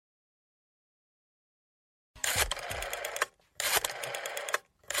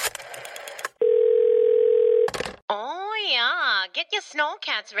Get your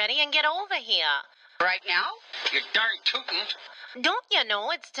snowcats ready and get over here. Right now? You're darn tootin'. Don't you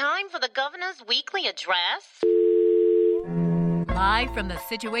know it's time for the governor's weekly address? Live from the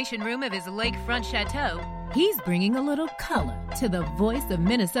Situation Room of his lakefront chateau, he's bringing a little color to the voice of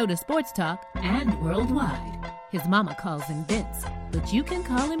Minnesota sports talk and worldwide. His mama calls him Vince, but you can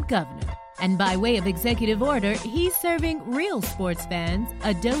call him Governor. And by way of executive order, he's serving real sports fans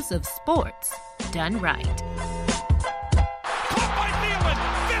a dose of sports done right. Caught by Thielen,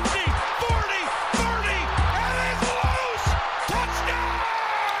 50, 40, 30, and it is loose. Touchdown!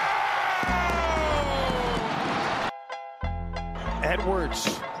 Edwards.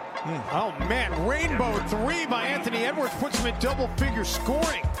 Oh, man. Rainbow three by Anthony Edwards puts him in double-figure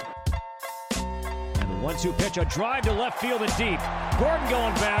scoring. And the 1-2 pitch, a drive to left field and deep. Gordon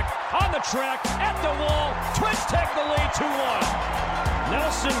going back, on the track, at the wall. Twins take the lead 2-1.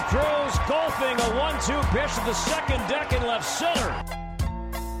 Nelson Cruz golfing a 1-2 pitch to the second deck in left center.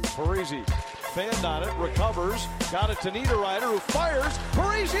 Parisi fanned on it, recovers, got it to Niederreiter, who fires.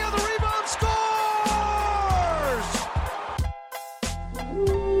 Parisi on the rebound, scores!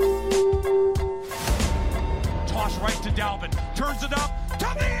 Toss right to Dalvin. Turns it up to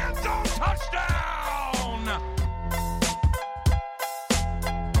the end zone. Touchdown!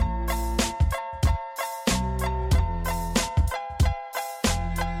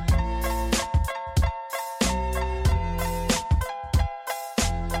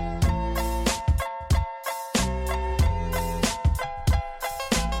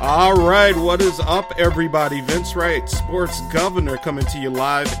 All right, what is up, everybody? Vince Wright, Sports Governor, coming to you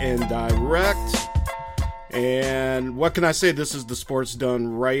live and direct. And what can I say? This is the Sports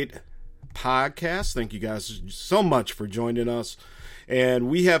Done Right podcast. Thank you guys so much for joining us. And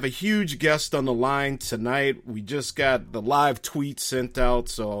we have a huge guest on the line tonight. We just got the live tweet sent out,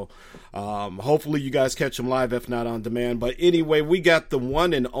 so hopefully you guys catch them live, if not on demand. But anyway, we got the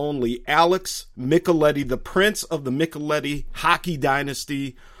one and only Alex Micheletti, the prince of the Micheletti hockey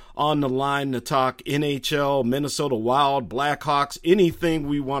dynasty, on the line to talk NHL, Minnesota Wild, Blackhawks, anything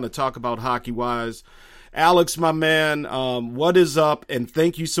we want to talk about hockey-wise. Alex, my man, what is up? And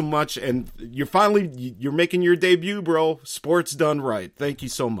thank you so much. And you're making your debut, bro. Sports Done Right. Thank you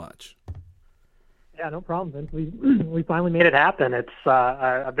so much. Yeah, no problem, Vince. We finally made it happen. It's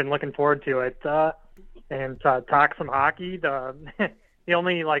I've been looking forward to it and talk some hockey. The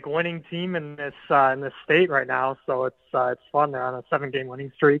only winning team in this state right now, so it's fun. They're on a 7-game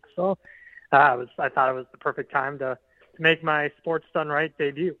winning streak, so I thought it was the perfect time to make my Sports Done Right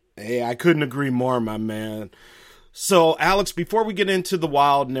debut. Hey, I couldn't agree more, my man. So, Alex, before we get into the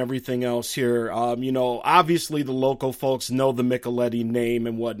Wild and everything else here, obviously the local folks know the Micheletti name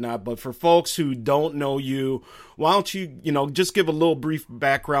and whatnot, but for folks who don't know you, why don't you, just give a little brief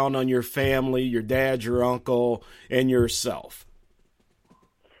background on your family, your dad, your uncle, and yourself?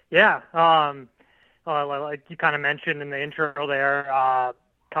 Yeah, like you kind of mentioned in the intro there,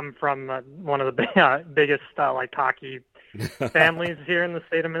 come from one of the biggest hockey families here in the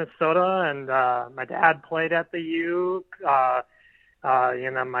state of Minnesota, and my dad played at the U. My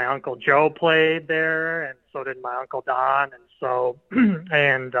uncle Joe played there, and so did my uncle Don, and so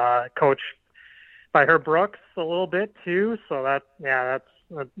and coached by Herb Brooks a little bit too. So that's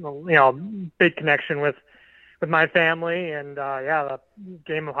big connection with my family, and the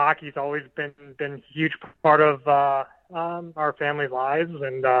game of hockey's always been a huge part of our family's lives,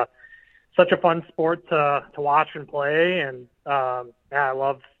 and such a fun sport to watch and play, and I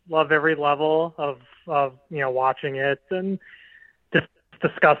love every level of watching it and just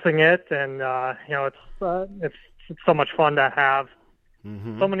discussing it, and it's so much fun to have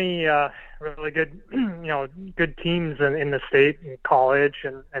so many really good good teams in the state and college,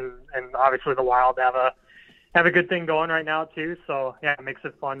 and obviously the Wild have a good thing going right now too. So yeah, it makes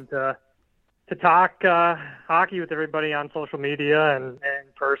it fun to talk hockey with everybody on social media and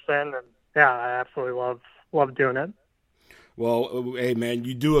in person, and yeah, I absolutely love doing it. Well, hey man,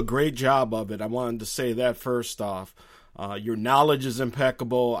 you do a great job of it. I wanted to say that first off. Your knowledge is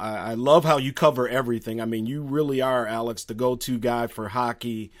impeccable. I love how you cover everything. I mean, you really are, Alex, the go-to guy for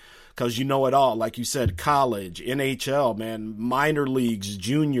hockey, because you know it all. Like you said, college, NHL, man, minor leagues,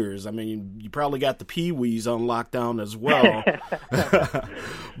 juniors. I mean, you probably got the Pee-wees on lockdown as well.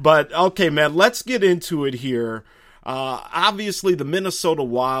 But, okay, man, let's get into it here. Obviously, the Minnesota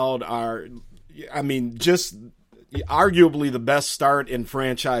Wild are, just arguably the best start in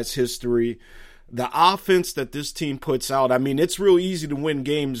franchise history. The offense that this team puts out, it's real easy to win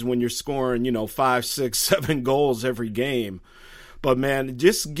games when you're scoring, 5, 6, 7 goals every game. But, man,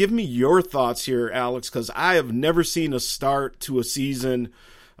 just give me your thoughts here, Alex, because I have never seen a start to a season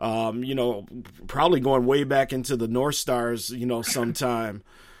Probably going way back into the North Stars, sometime.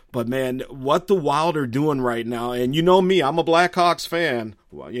 But, man, what the Wild are doing right now, and you know me, I'm a Blackhawks fan.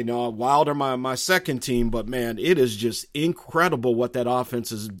 Wild are my second team, but, man, it is just incredible what that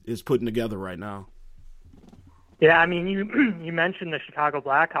offense is putting together right now. Yeah, I mean, you mentioned the Chicago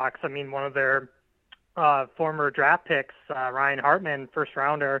Blackhawks. I mean, one of their former draft picks, Ryan Hartman, first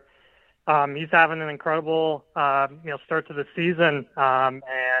rounder, he's having an incredible, start to the season,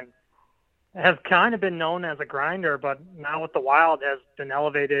 and has kind of been known as a grinder, but now with the Wild has been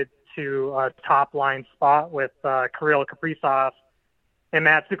elevated to a top line spot with Kirill Kaprizov and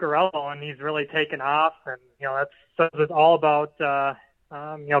Matt Zuccarello, and he's really taken off. And that says it all about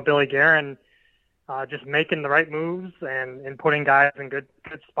Billy Guerin just making the right moves and putting guys in good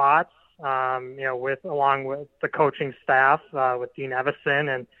spots. Along with the coaching staff with Dean Evison,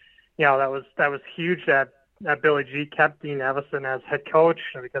 and that was huge that Billy G kept Dean Evison as head coach,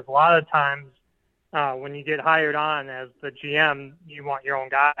 because a lot of times when you get hired on as the GM, you want your own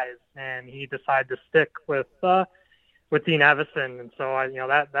guys, and he decided to stick with Dean Evison, and so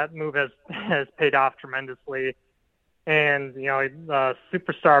that move has paid off tremendously. And the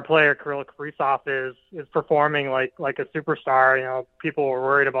superstar player Kirill Kaprizov is performing like a superstar. People were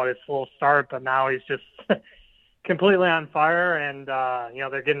worried about his slow start, but now he's just completely on fire, and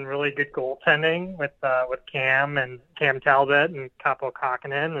they're getting really good goaltending with Cam Talbot and Kaapo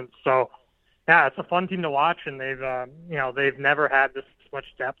Kähkönen, and so it's a fun team to watch. And they've never had this much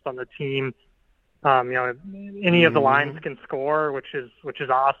depth on the team. Any of the lines can score, which is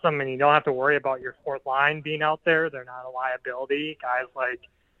awesome, and you don't have to worry about your fourth line being out there. They're not a liability. Guys like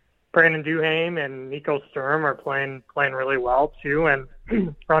Brandon Duhaime and Nico Sturm are playing really well too, and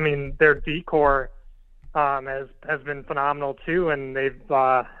I mean their D-core has been phenomenal too, and they've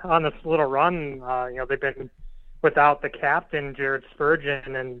on this little run, they've been without the captain Jared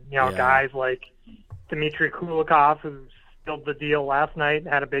Spurgeon, and guys like Dmitry Kulikov, who sealed the deal last night,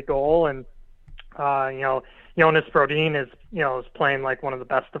 had a big goal, and Jonas Brodin is playing like one of the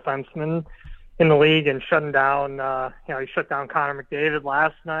best defensemen in the league and shutting down. He shut down Connor McDavid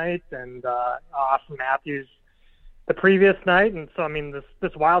last night, and Austin Matthews the previous night. And so, I mean,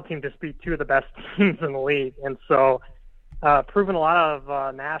 this Wild team just beat two of the best teams in the league. And so, proving a lot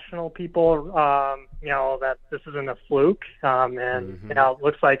of national people, that this isn't a fluke. It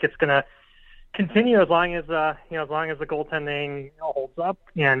looks like it's going to continue as long as the goaltending holds up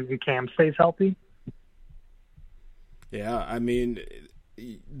and Cam stays healthy. Yeah, I mean,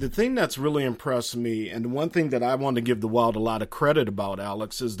 the thing that's really impressed me, and one thing that I want to give the Wild a lot of credit about,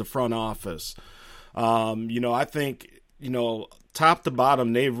 Alex, is the front office. I think, top to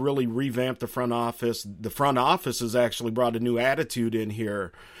bottom, they've really revamped the front office. The front office has actually brought a new attitude in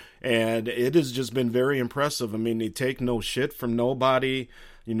here, and it has just been very impressive. I mean, they take no shit from nobody.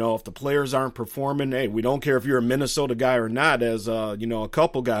 If the players aren't performing, hey, we don't care if you're a Minnesota guy or not, as, a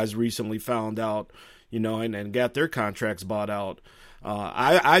couple guys recently found out, and got their contracts bought out.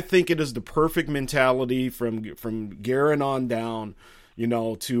 I think it is the perfect mentality from Guerin on down,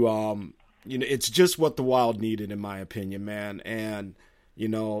 to, it's just what the Wild needed, in my opinion, man. And,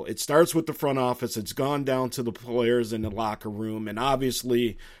 it starts with the front office. It's gone down to the players in the locker room. And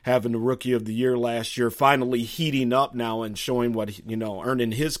obviously having the Rookie of the Year last year finally heating up now and showing what,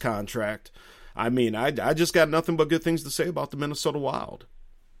 earning his contract. I mean, I just got nothing but good things to say about the Minnesota Wild.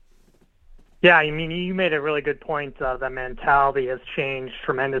 Yeah, I mean, you made a really good point. The mentality has changed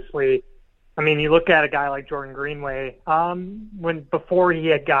tremendously. I mean, you look at a guy like Jordan Greenway, before he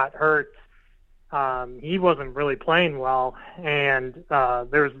had got hurt, he wasn't really playing well, and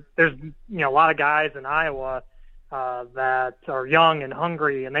there's a lot of guys in Iowa that are young and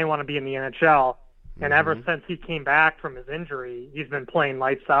hungry, and they want to be in the NHL. And ever since he came back from his injury, he's been playing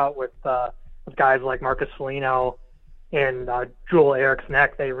lights out with guys like Marcus Foligno and Joel Eriksson.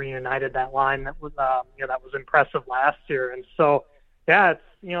 They reunited that line that was impressive last year. And so, yeah,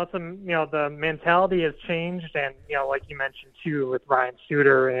 the mentality has changed, and like you mentioned too with Ryan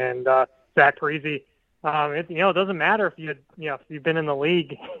Suter and Zach Parise. It doesn't matter if you've been in the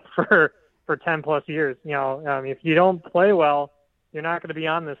league for 10 plus years. If you don't play well, you're not going to be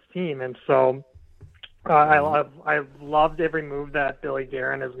on this team. And so I've loved every move that Billy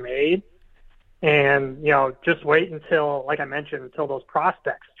Guerin has made. And just wait until, like I mentioned, until those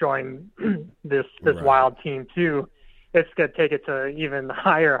prospects join this right. Wild team too. It's going to take it to even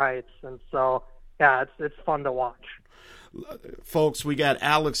higher heights. And so, yeah, it's fun to watch. Folks, we got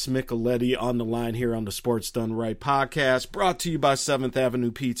Alex Micheletti on the line here on the Sports Done Right podcast, brought to you by 7th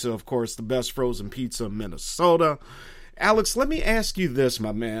Avenue Pizza, of course, the best frozen pizza in Minnesota. Alex, let me ask you this,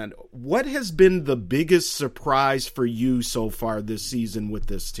 my man. What has been the biggest surprise for you so far this season with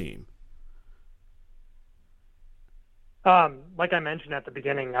this team? Like I mentioned at the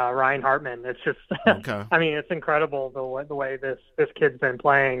beginning, Ryan Hartman. It's just, okay. I mean, it's incredible the way this kid's been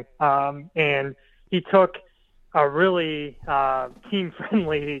playing. And he took a really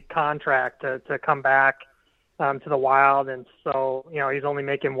team-friendly contract to come back to the Wild, and so he's only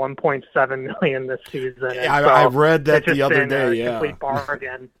making $1.7 million this season. Yeah, I read that the other day. Yeah, complete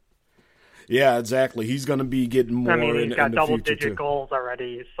bargain. Yeah, exactly. He's going to be getting more. I mean, he's got in the double-digit goals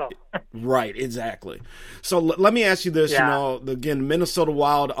already. So right, exactly. So let me ask you this. Yeah. Again, Minnesota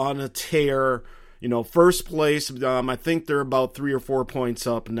Wild on a tear. First place. I think they're about 3 or 4 points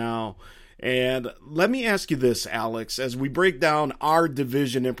up now. And let me ask you this, Alex, as we break down our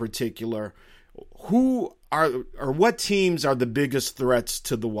division in particular, what teams are the biggest threats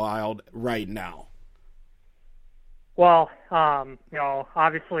to the Wild right now? Well,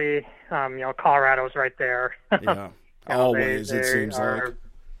 obviously, Colorado's right there. Yeah, always, it seems like.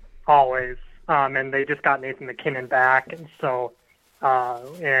 Always. And they just got Nathan McKinnon back. And so,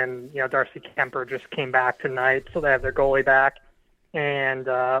 Darcy Kemper just came back tonight, so they have their goalie back. And,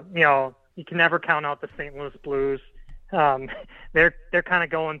 you can never count out the St. Louis Blues. They're kind of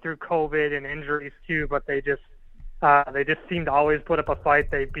going through COVID and injuries too, but they just seem to always put up a fight.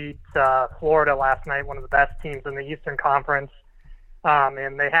 They beat Florida last night, one of the best teams in the Eastern Conference,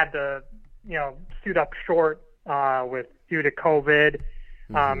 and they had to suit up short due to COVID,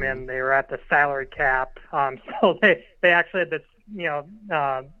 and they were at the salary cap, so they actually had to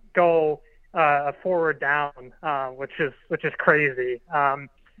go a forward down, which is crazy.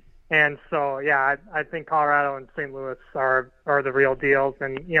 And so, yeah, I think Colorado and St. Louis are the real deals.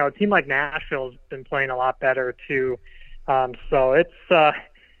 And, a team like Nashville's been playing a lot better, too. So it's a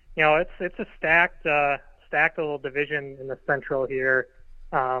stacked little division in the Central here.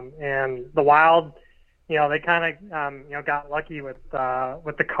 And the Wild, they kind of, got lucky with the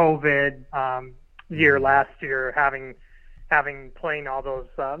COVID year last year, having playing all those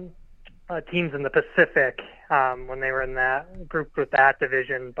teams in the Pacific when they were in that group with that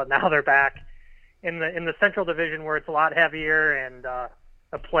division, but now they're back in the Central Division where it's a lot heavier, and the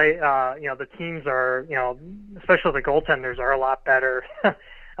teams are, especially the goaltenders are a lot better,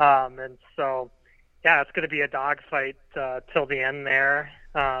 and so yeah, it's going to be a dogfight till the end there,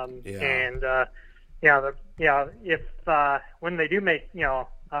 and if when they do make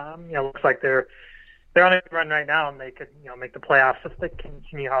looks like they're on a run right now, and they could, make the playoffs if they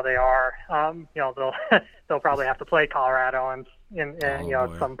continue how they are. They'll probably have to play Colorado at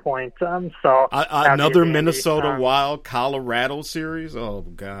some point. So another Minnesota Wild Colorado series. Oh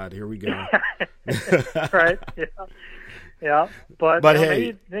God, here we go. Right? Yeah. But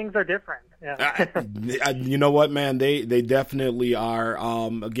hey, things are different. Yeah. You know what, man? They definitely are.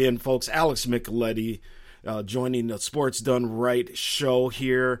 Again, folks, Alex Micheletti joining the Sports Done Right show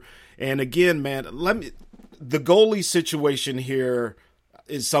here. And again, man, the goalie situation here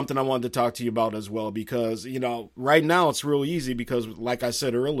is something I wanted to talk to you about as well, because, right now it's real easy because, like I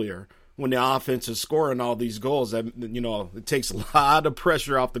said earlier, when the offense is scoring all these goals, it takes a lot of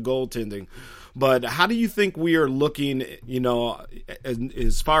pressure off the goaltending. But how do you think we are looking,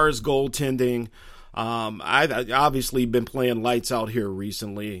 as far as goaltending? I've obviously been playing lights out here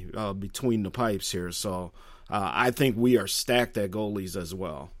recently between the pipes here, so I think we are stacked at goalies as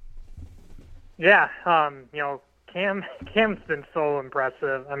well. Yeah, Cam's been so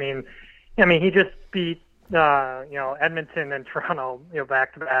impressive. I mean, he just beat Edmonton and Toronto,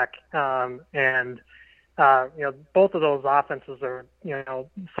 back to back, and both of those offenses are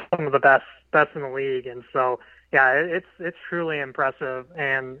some of the best in the league, and so yeah, it's truly impressive,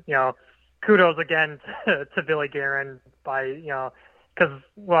 and kudos again to Billy Guerin because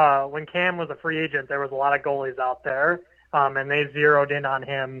when Cam was a free agent, there was a lot of goalies out there. And they zeroed in on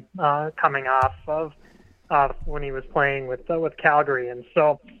him coming off of when he was playing with Calgary, and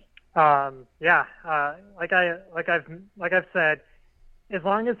so like I've said, as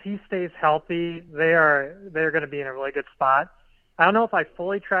long as he stays healthy, they're going to be in a really good spot. I don't know if I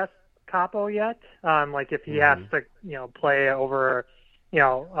fully trust Capo yet, like if he has to play over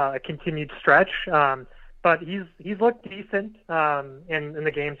a continued stretch, but he's looked decent in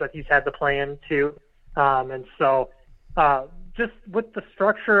the games that he's had to play in too, and so. Just with the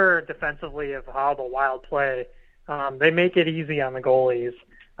structure defensively of how the Wild play, they make it easy on the goalies,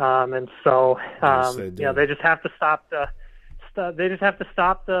 and so they just have to stop the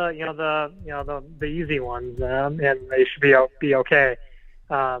easy ones, and they should be okay.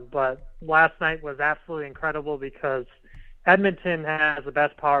 But last night was absolutely incredible because Edmonton has the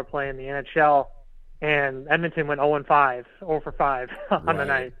best power play in the NHL, and Edmonton went 0-5, 0 for 5 on the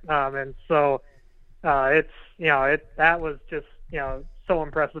night. And so that was just, so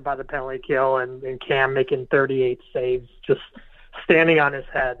impressive by the penalty kill and Cam making 38 saves, just standing on his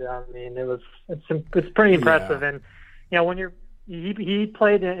head. I mean, it's pretty impressive. And, when he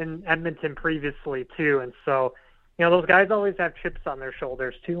played in Edmonton previously too. And so, those guys always have chips on their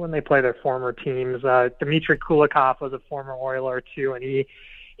shoulders too when they play their former teams. Dmitry Kulikov was a former Oiler too, and he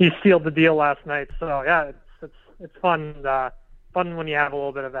sealed the deal last night. So yeah, it's fun when you have a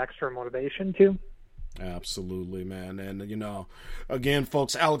little bit of extra motivation too. Absolutely, man. And again,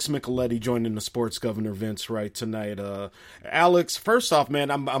 folks, Alex Micheletti joining the Sports Governor Vince Wright tonight. Alex, first off,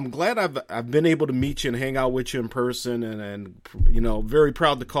 man, I'm glad I've been able to meet you and hang out with you in person, and very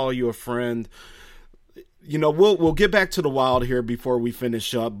proud to call you a friend. We'll get back to the Wild here before we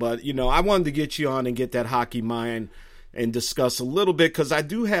finish up, but I wanted to get you on and get that hockey mind and discuss a little bit, because I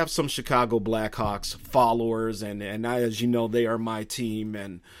do have some Chicago Blackhawks followers, and as you know, they are my team.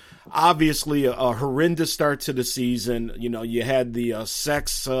 And obviously a horrendous start to the season. You had the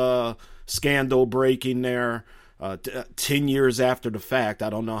sex scandal breaking there 10 years after the fact.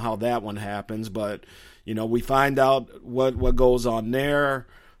 I don't know how that one happens, but we find out what goes on there.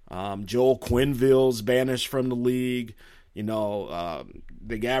 Joel Quenneville's banished from the league.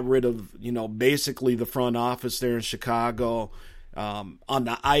 They got rid of, basically the front office there in Chicago. On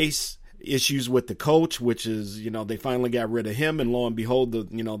the ice, issues with the coach, which is, they finally got rid of him, and lo and behold, the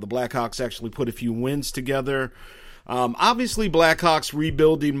Blackhawks actually put a few wins together. Obviously, Blackhawks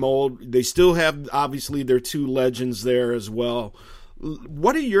rebuilding mode. They still have, obviously, their two legends there as well.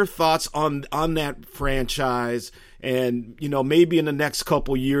 What are your thoughts on that franchise? And, maybe in the next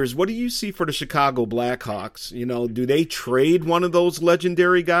couple years, what do you see for the Chicago Blackhawks? Do they trade one of those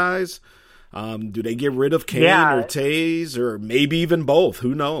legendary guys? Do they get rid of Kane or Taves, or maybe even both?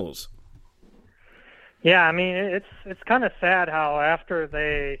 Who knows? Yeah, I mean, it's kind of sad how after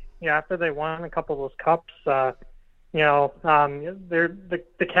they won a couple of those cups, the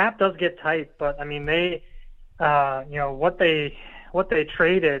cap does get tight, but I mean they, what they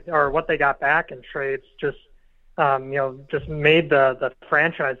traded or what they got back in trades just made the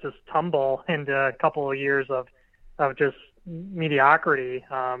franchise just tumble into a couple of years of just mediocrity.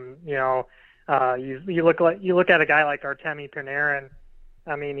 You look at a guy like Artemi Panarin.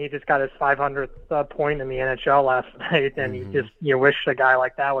 I mean, he just got his 500th point in the NHL last night, and you wish a guy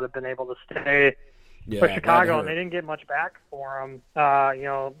like that would have been able to stay with Chicago, and they didn't get much back for him.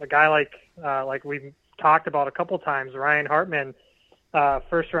 A guy like we've talked about a couple times, Ryan Hartman,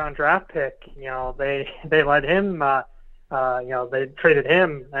 first round draft pick. They let him. They traded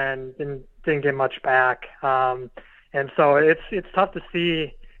him and didn't get much back. And so it's tough to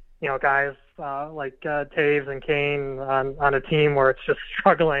see, guys like Taves and Kane on a team where it's just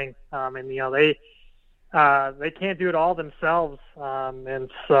struggling. And they can't do it all themselves.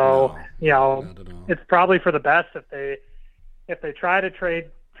 And so it's probably for the best if they try to trade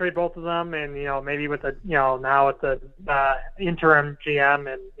both of them, and maybe with the now with the interim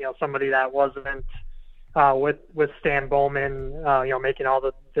GM and somebody that wasn't with Stan Bowman making all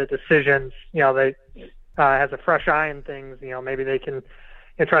the decisions, they has a fresh eye in things. Maybe they can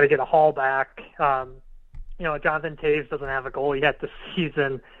try to get a haul back. Jonathan Taves doesn't have a goalie yet this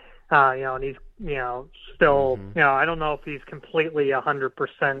season, and he's still I don't know if he's completely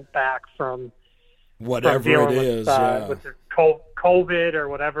 100% back from whatever it is, with the COVID or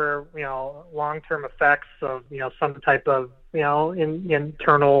whatever, long-term effects of, some type of,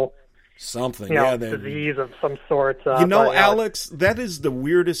 internal something, disease of some sort. Alex, that is the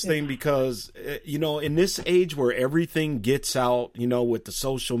weirdest thing, because, in this age where everything gets out, with the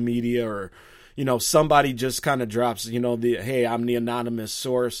social media, or, somebody just kind of drops, hey, I'm the anonymous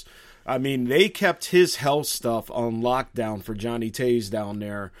source. I mean, they kept his health stuff on lockdown for Johnny Taves down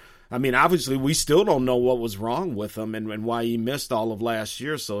there. I mean, obviously, we still don't know what was wrong with him and why he missed all of last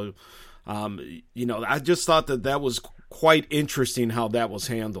year. So, I just thought that was quite interesting how that was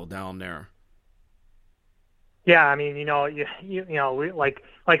handled down there. Yeah, I mean, we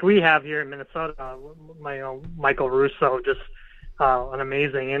like we have here in Minnesota, Michael Russo, just an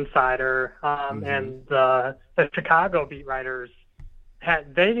amazing insider, and the Chicago beat writers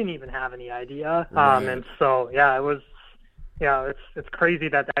they didn't even have any idea, right. And so it was. Yeah, it's crazy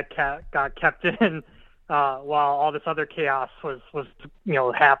that got kept in while all this other chaos was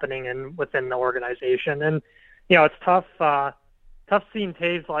happening within the organization, and it's tough seeing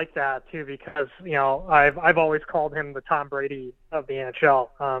Taves like that too, because I've always called him the Tom Brady of the NHL.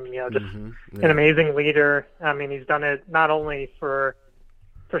 An amazing leader. I mean, he's done it not only for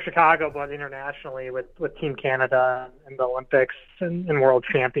Chicago but internationally with Team Canada and the Olympics and World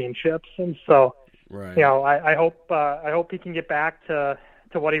Championships, and so. Right. I hope he can get back to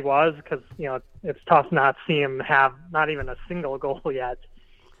what he was, because it's tough not see him have not even a single goal yet.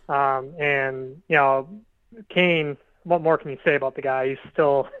 And Kane, what more can you say about the guy? He's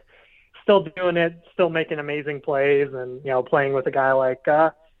still doing it, still making amazing plays, and playing with a guy like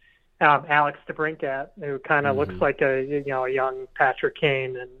Alex DeBrincat, who kind of looks like a young Patrick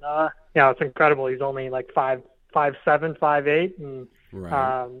Kane, and it's incredible. He's only like 5'7", 5'8", and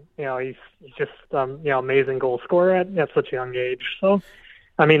right. he's just amazing goal scorer at such a young age. So,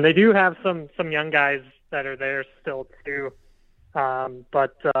 I mean, they do have some young guys that are there still too.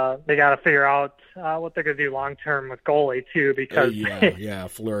 But they got to figure out what they're going to do long term with goalie too, because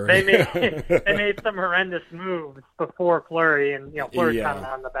Fleury. they made some horrendous moves before Fleury, and Fleury's kind of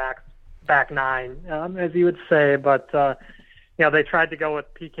on the back nine, as you would say. But they tried to go with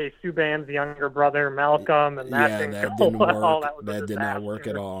PK Subban's younger brother Malcolm, and that didn't go well. That did not work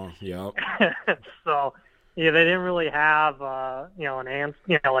at all. Yep. So they didn't really have an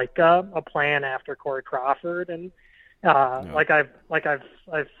answer, like a plan after Corey Crawford. And like I've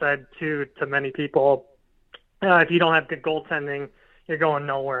said to many people, if you don't have good goaltending, you're going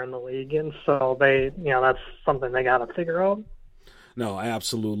nowhere in the league. And so that's something they got to figure out. No, I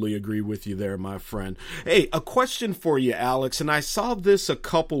absolutely agree with you there, my friend. Hey, a question for you, Alex, and I saw this a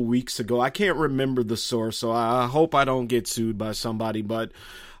couple weeks ago. I can't remember the source, so I hope I don't get sued by somebody, but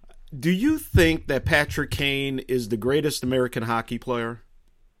do you think that Patrick Kane is the greatest American hockey player?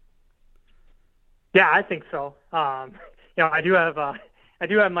 Yeah, I think so. I do have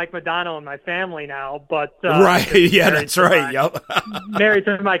Mike Modano in my family now, but right, yeah, that's right. Yep. Married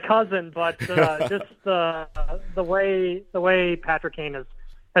to my cousin, but just the way Patrick Kane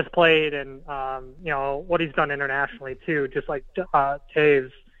has played, and what he's done internationally too, just like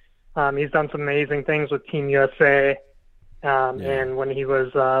Taves. He's done some amazing things with Team USA, and when he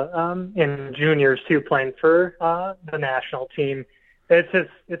was in juniors too, playing for the national team.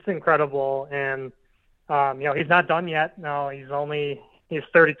 It's incredible, and he's not done yet. No, he's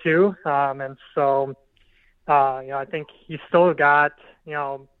 32, and so I think he's still got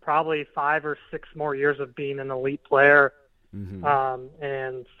probably 5 or 6 more years of being an elite player,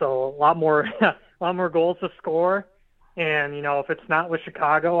 and so a lot more goals to score. And if it's not with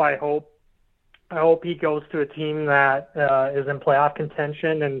Chicago, I hope he goes to a team that is in playoff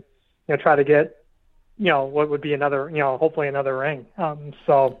contention, and try to get what would be another, hopefully another ring.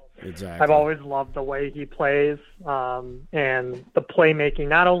 So exactly. I've always loved the way he plays, and the playmaking,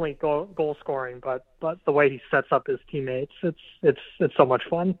 not only goal scoring, but the way he sets up his teammates. It's so much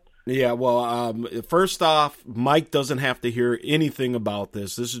fun. Yeah, well, first off, Mike doesn't have to hear anything about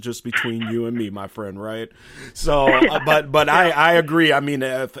this. This is just between you and me, my friend, right? So, but I agree. I mean,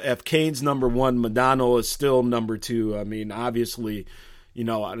 if Kane's number one, Modano is still number 2. I mean, obviously,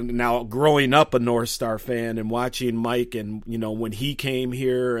 now growing up a North Star fan and watching Mike, and when he came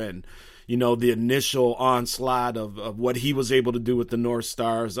here, and the initial onslaught of what he was able to do with the North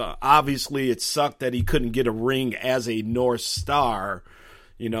Stars. Obviously, it sucked that he couldn't get a ring as a North Star.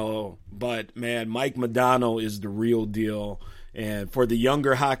 But man, Mike Modano is the real deal. And for the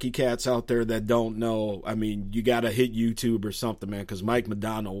younger hockey cats out there that don't know, I mean, you got to hit YouTube or something, man, because Mike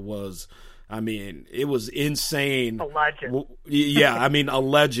Modano was, it was insane. A legend. Yeah, a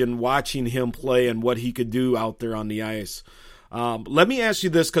legend, watching him play and what he could do out there on the ice. Let me ask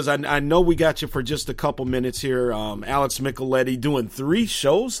you this, because I know we got you for just a couple minutes here. Alex Micheletti doing 3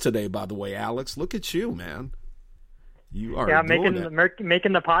 shows today, by the way, Alex. Look at you, man. You are making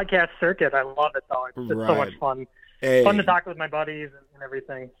the podcast circuit. I love it, though. It's so much fun. Hey. Fun to talk with my buddies and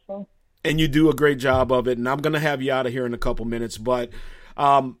everything. So. And you do a great job of it, and I'm going to have you out of here in a couple minutes. But,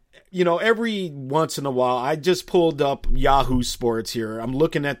 every once in a while, I just pulled up Yahoo Sports here. I'm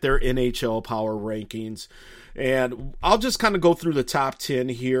looking at their NHL Power Rankings, and I'll just kind of go through the top 10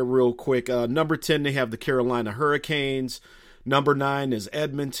 here real quick. Number 10, they have the Carolina Hurricanes. Number 9 is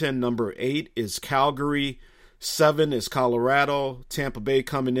Edmonton. Number 8 is Calgary. 7 is Colorado. Tampa Bay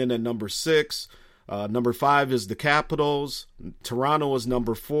coming in at number 6. Number 5 is the Capitals. Toronto is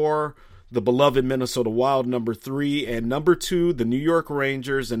number 4. The beloved Minnesota Wild, number 3. And number 2, the New York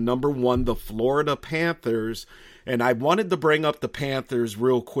Rangers. And number 1, the Florida Panthers. And I wanted to bring up the Panthers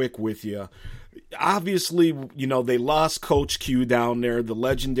real quick with you. Obviously, they lost Coach Q down there, the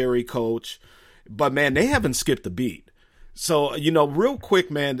legendary coach. But, man, they haven't skipped a beat. So, real quick,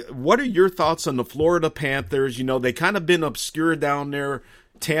 man, what are your thoughts on the Florida Panthers? They kind of been obscure down there.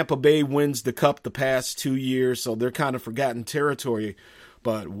 Tampa Bay wins the cup the past 2 years, so they're kind of forgotten territory.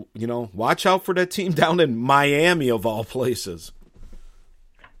 But, watch out for that team down in Miami, of all places.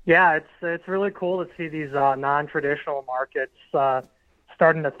 Yeah, it's really cool to see these non-traditional markets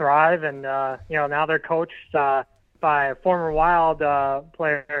starting to thrive, and now they're coached by a former Wild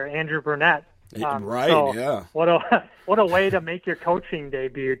player, Andrew Burnett. Yeah. What a way to make your coaching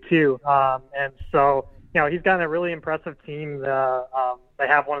debut too. And so he's got a really impressive team. They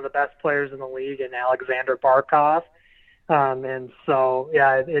have one of the best players in the league in Alexander Barkov. And so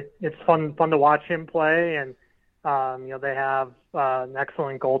it's fun to watch him play. And they have an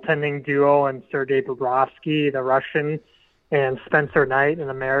excellent goaltending duo in Sergei Bobrovsky, the Russian, and Spencer Knight, an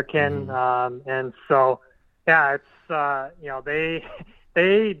American. And so it's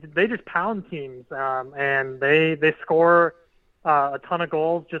they just pound teams, and they score a ton of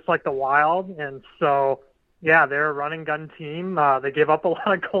goals just like the Wild. And so they're a running gun team. They give up a lot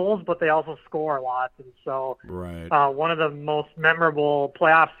of goals, but they also score a lot. And so one of the most memorable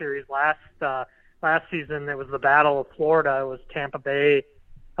playoff series last season, it was the Battle of Florida. It was Tampa Bay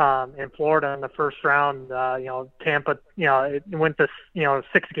in Florida in the first round. Tampa, it went to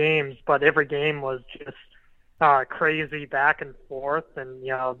 6 games, but every game was just crazy back and forth, and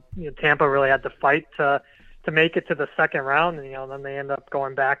Tampa really had to fight to make it to the second round, and then they end up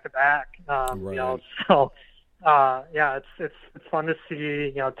going back to back. It's fun to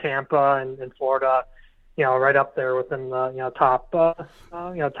see Tampa and Florida right up there within the top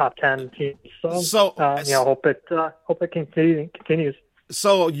 10 teams. So hope it continues.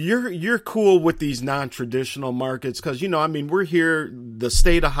 So you're cool with these non-traditional markets because we're here, the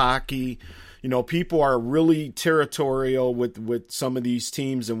state of hockey. People are really territorial with some of these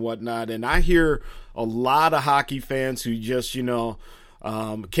teams and whatnot. And I hear a lot of hockey fans who just,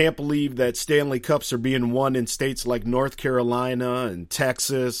 can't believe that Stanley Cups are being won in states like North Carolina and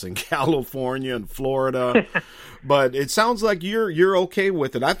Texas and California and Florida. But it sounds like you're okay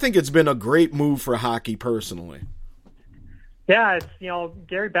with it. I think it's been a great move for hockey personally. Yeah, it's,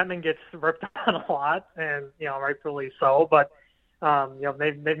 Gary Bettman gets ripped on a lot, and, rightfully so. But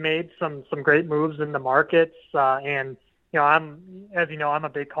they've made some great moves in the markets, and I'm a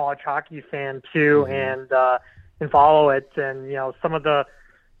big college hockey fan too, and follow it. And some of the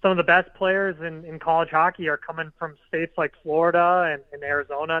best players in college hockey are coming from states like Florida and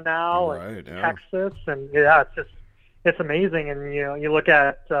Arizona now, and Texas, and it's amazing. And you look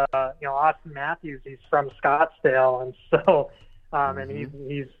at Austin Matthews, he's from Scottsdale, and so. And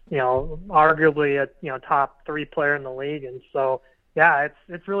he's arguably a top 3 player in the league, and so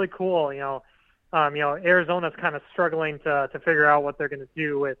it's really cool. Arizona's kind of struggling to figure out what they're going to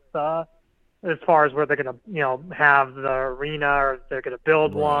do with as far as where they're going to have the arena, or if they're going to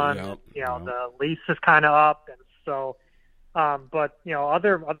build one. The lease is kind of up, and so. But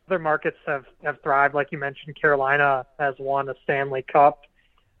other markets have thrived, like you mentioned. Carolina has won a Stanley Cup.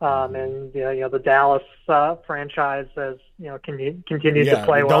 And the Dallas franchise has continued to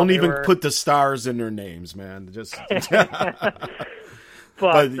play well. Don't even put the stars in their names, man. Just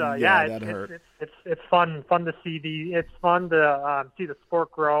but that hurt. It's fun to see it's fun to see the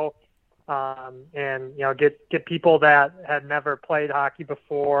sport grow, and get people that had never played hockey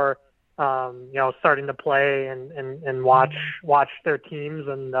before, starting to play and watch their teams,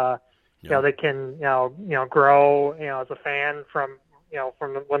 and they can grow as a fan from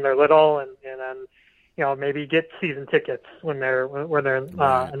when they're little, and then maybe get season tickets when they're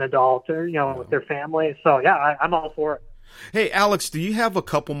an adult, or with their family. So I'm all for it. Hey, Alex, do you have a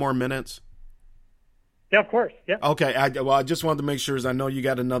couple more minutes? Yeah, of course. Yeah. Okay. I just wanted to make sure, as I know you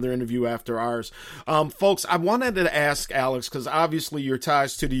got another interview after ours. Folks, I wanted to ask Alex, because obviously your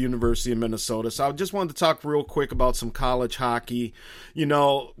ties to the University of Minnesota. So I just wanted to talk real quick about some college hockey.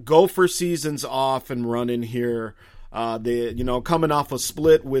 Gopher season's off and running here. They, coming off a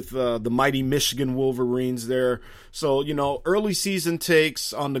split with the mighty Michigan Wolverines there. So, early season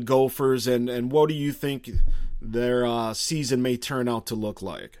takes on the Gophers, and what do you think their season may turn out to look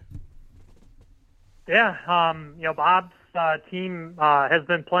like? Yeah, Bob's team has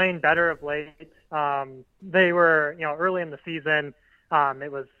been playing better of late. They were, early in the season, it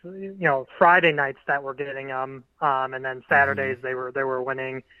was, Friday nights that were getting them, and then Saturdays they were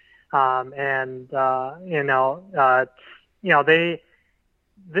winning. This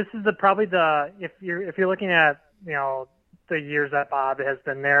is probably if you're looking at, the years that Bob has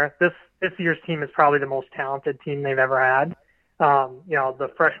been there, this year's team is probably the most talented team they've ever had.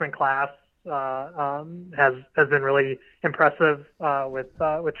 The freshman class, has been really impressive, with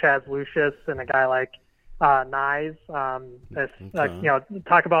Chaz Lucius and a guy like, Nyes.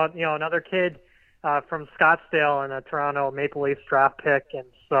 Talk about, another kid, from Scottsdale and a Toronto Maple Leafs draft pick. And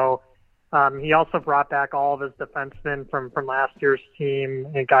so, he also brought back all of his defensemen from last year's team,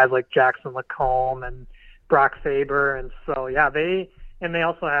 and guys like Jackson Lacombe and Brock Faber. And so, they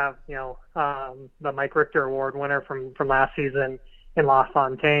also have, the Mike Richter Award winner from last season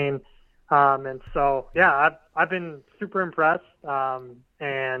LaFontaine. And so, yeah, I've been super impressed.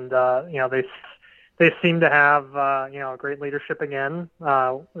 And they seem to have, great leadership again,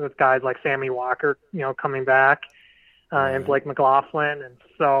 with guys like Sammy Walker, coming back, and Blake McLaughlin. And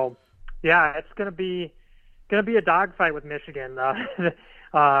so, yeah, it's going to be a dogfight with Michigan.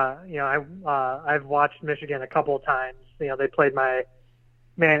 I've watched Michigan a couple of times. They played my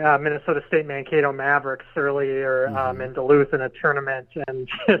Minnesota State Mankato Mavericks earlier, in Duluth in a tournament, and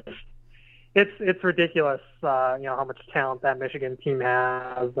it's ridiculous, how much talent that Michigan team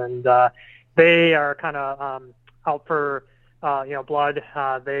has, and they are kind of out for blood.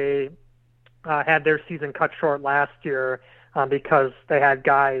 They had their season cut short last year because they had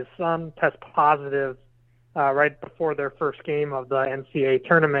guys test positive right before their first game of the NCAA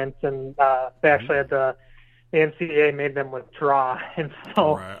tournament, and they actually had the NCAA made them withdraw, and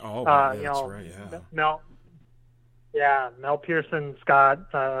so Mel Pearson's got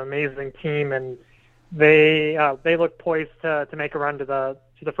an amazing team, and they look poised to make a run to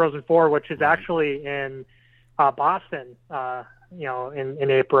the Frozen Four, which is actually in Boston, in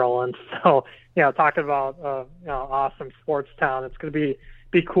April. And so, talking about awesome sports town, it's going to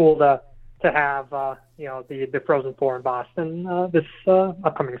be cool to have the Frozen Four in Boston this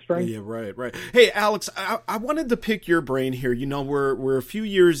upcoming spring. Yeah, right. Hey, Alex, I wanted to pick your brain here. We're a few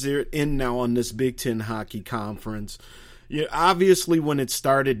years in now on this Big Ten Hockey Conference. Obviously, when it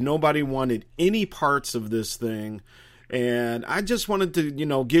started, nobody wanted any parts of this thing. And I just wanted to,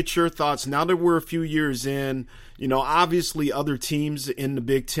 get your thoughts now that we're a few years in. Obviously other teams in the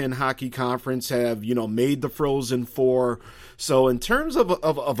Big Ten Hockey Conference have, made the Frozen Four. So in terms of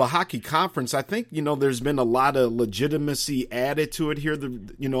a hockey conference, I think, there's been a lot of legitimacy added to it here,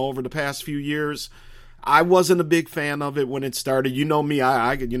 over the past few years. I wasn't a big fan of it when it started. Me,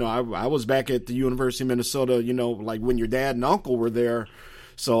 I was back at the University of Minnesota, like when your dad and uncle were there.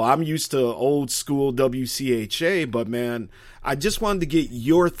 So I'm used to old school WCHA, but man, I just wanted to get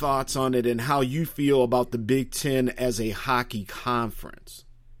your thoughts on it and how you feel about the Big Ten as a hockey conference.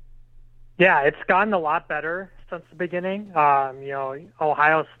 Yeah, it's gotten a lot better since the beginning.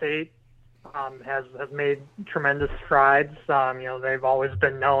 Ohio State has made tremendous strides. They've always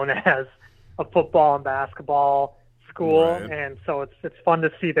been known as a football and basketball school, right. And so it's fun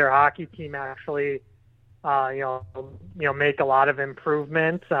to see their hockey team actually make a lot of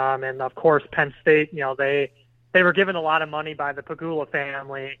improvement. And of course, Penn State, they were given a lot of money by the Pagula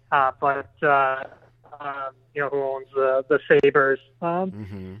family, but who owns the Sabres,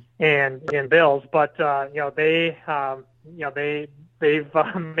 and Bills. But, they've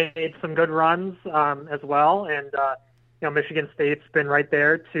made some good runs, as well. And, Michigan State's been right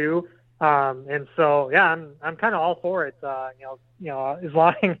there too. And so, yeah, I'm kind of all for it.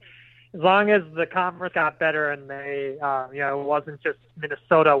 As long as the conference got better and they, it wasn't just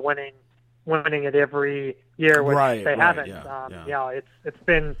Minnesota winning it every year, which they haven't. It's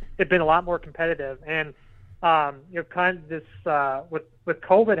been a lot more competitive, and kind of this with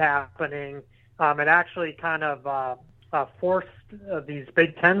COVID happening, it actually kind of forced these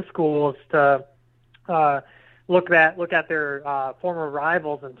Big Ten schools to look at their former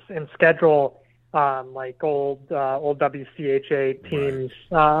rivals and schedule like old WCHA teams,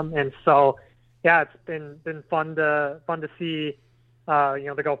 and so it's been fun to see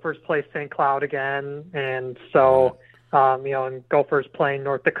the Gophers play St. Cloud again, and so and Gophers playing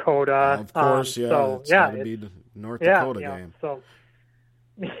North Dakota. Of course, it's gotta be the North Dakota game. So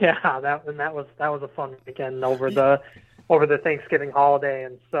that was a fun weekend over the Thanksgiving holiday.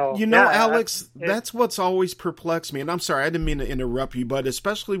 And so, Alex, that's what's always perplexed me. And I'm sorry, I didn't mean to interrupt you, but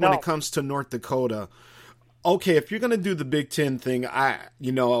especially when it comes to North Dakota. Okay, if you're going to do the Big Ten thing, I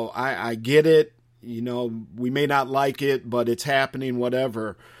get it. We may not like it, but it's happening,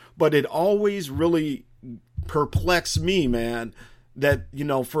 whatever. But it always really perplexed me, man, that,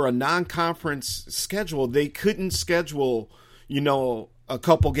 for a non-conference schedule, they couldn't schedule, a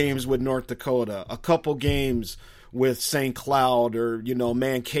couple games with North Dakota, a couple games with St. Cloud or,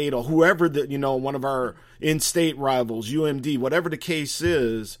 Mankato, whoever one of our in-state rivals, UMD, whatever the case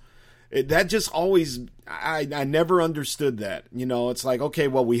is. That just always, I never understood that. It's like, okay,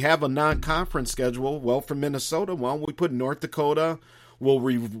 well, we have a non-conference schedule. Well, for Minnesota, why don't we put North Dakota? We'll,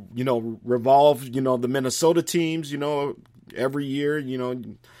 revolve, the Minnesota teams, every year,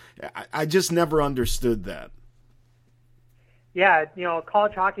 I just never understood that. Yeah,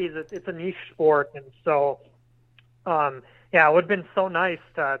 college hockey it's a niche sport, and so it would have been so nice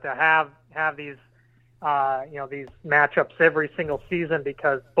to have these these matchups every single season,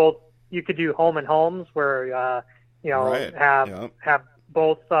 because both you could do home and homes where have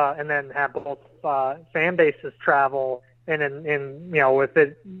both and then have both fan bases travel in with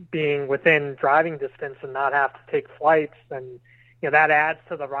it being within driving distance and not have to take flights, and that adds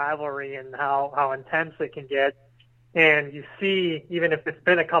to the rivalry and how intense it can get. And you see, even if it's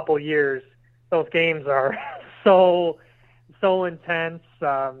been a couple years, those games are so intense.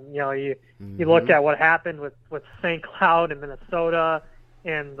 You look at what happened with St. Cloud in Minnesota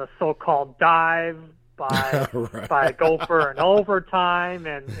and the so-called dive by right. by Gopher in overtime,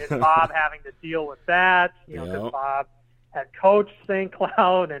 and Bob having to deal with that. Because Bob had coached St.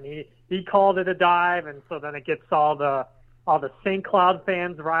 Cloud and he called it a dive, and so then it gets all the St. Cloud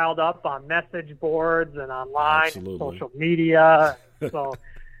fans riled up on message boards and online and social media. So,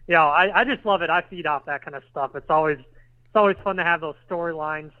 I just love it. I feed off that kind of stuff. It's always fun to have those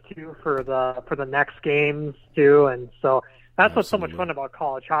storylines too for the next games too. And so that's what's so much fun about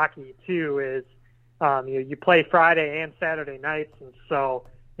college hockey too is you play Friday and Saturday nights, and so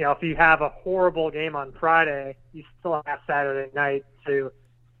if you have a horrible game on Friday, you still have Saturday night to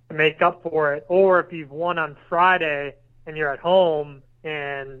make up for it. Or if you've won on Friday and you're at home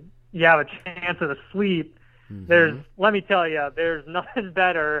and you have a chance at a sweep, let me tell you, there's nothing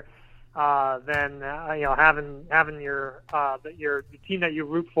better than having your the team that you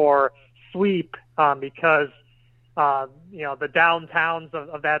root for sweep, because the downtowns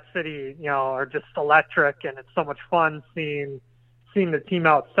of that city are just electric, and it's so much fun seeing the team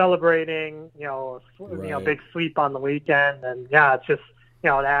out celebrating, big sweep on the weekend, and it's just it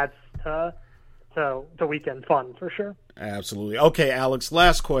adds to weekend fun for sure. Absolutely. Okay, Alex,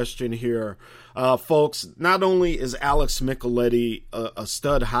 last question here. Folks, not only is Alex Micheletti a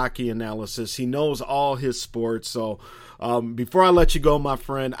stud hockey analyst, he knows all his sports. So before I let you go, my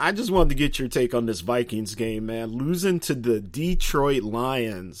friend, I just wanted to get your take on this Vikings game, man. Losing to the Detroit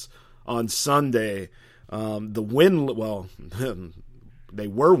Lions on Sunday. They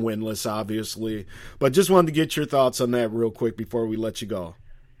were winless, obviously. But just wanted to get your thoughts on that real quick before we let you go.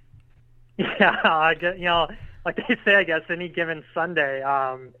 Yeah, I get, like they say, I guess, any given Sunday.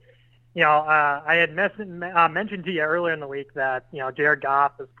 I had mentioned to you earlier in the week that, Jared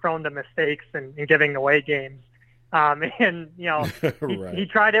Goff is prone to mistakes in giving away games. And, right. he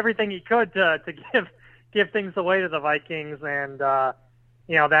tried everything he could to give things away to the Vikings. And,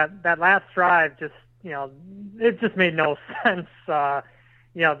 that last drive just, it just made no sense.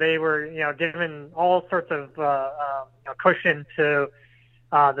 They were, given all sorts of cushion to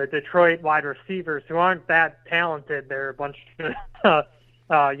the Detroit wide receivers who aren't that talented. They're a bunch of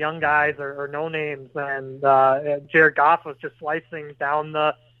young guys or no names, and Jared Goff was just slicing down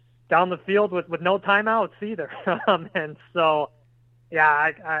the field with no timeouts either. And so,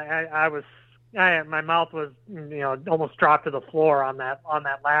 my mouth was almost dropped to the floor on that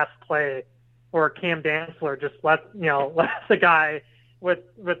last play, where Cam Dantzler just lets the guy with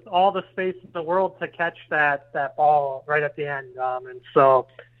all the space in the world to catch that ball right at the end. And so,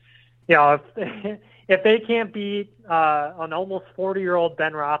 if they can't beat an almost 40-year-old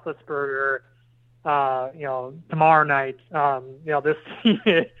Ben Roethlisberger, tomorrow night, this team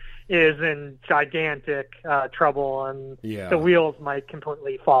is in gigantic trouble, and the wheels might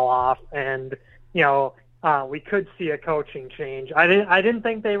completely fall off. And we could see a coaching change. I didn't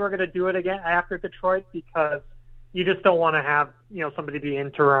think they were going to do it again after Detroit, because you just don't want to have, somebody be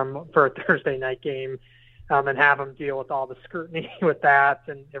interim for a Thursday night game and have them deal with all the scrutiny with that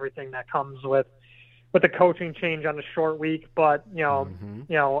and everything that comes with the coaching change on a short week. But,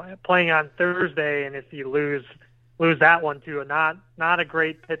 playing on Thursday, and if you lose that one to not a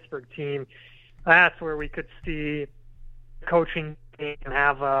great Pittsburgh team, that's where we could see coaching and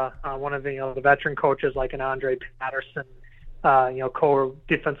have one of the veteran coaches like an Andre Patterson,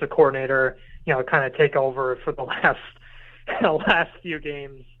 co-defensive coordinator, kind of take over for the last few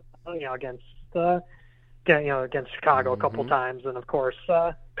games, against Chicago a couple times, and of course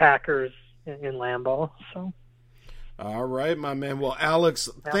Packers in Lambeau. So. All right, my man. Well, Alex,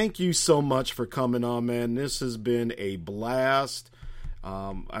 thank you so much for coming on, man. This has been a blast.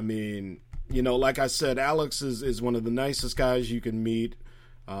 Like I said, Alex is one of the nicest guys you can meet.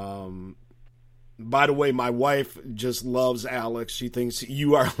 By the way, my wife just loves Alex. She thinks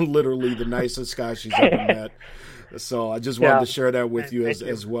you are literally the nicest guy she's ever met. So I just wanted to share that with you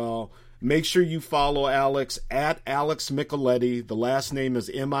as well. Make sure you follow Alex at Alex Micheletti. The last name is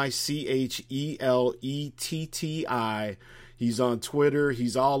Micheletti. He's on Twitter.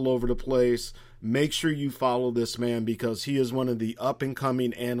 He's all over the place. Make sure you follow this man, because he is one of the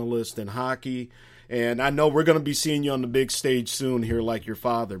up-and-coming analysts in hockey. And I know we're going to be seeing you on the big stage soon here, like your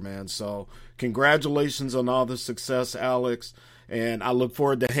father, man. So congratulations on all the success, Alex. And I look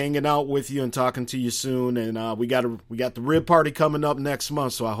forward to hanging out with you and talking to you soon. And we got the rib party coming up next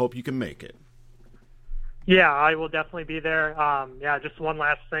month, so I hope you can make it. Yeah, I will definitely be there. Just one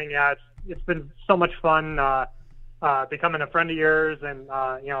last thing. Yeah, it's been so much fun becoming a friend of yours, and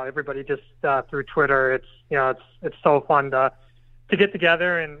everybody just through Twitter. It's so fun to get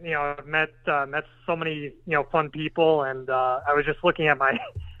together, and I've met so many fun people, and I was just looking at my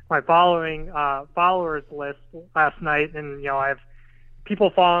followers list last night, and I have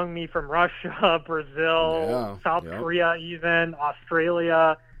people following me from Russia, Brazil, South Korea, even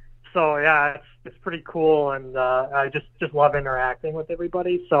Australia. So yeah, it's pretty cool, and I just love interacting with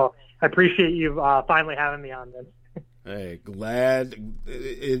everybody. So I appreciate you finally having me on, Vince. Hey, glad.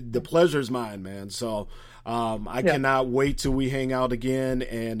 The pleasure's mine, man. So I cannot wait till we hang out again.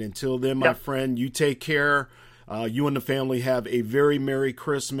 And until then, my friend, you take care. You and the family have a very Merry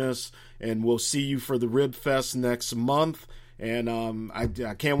Christmas, and we'll see you for the Rib Fest next month. And I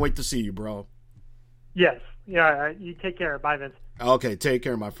can't wait to see you, bro. Yes. Yeah, you take care. Bye, Vince. Okay, take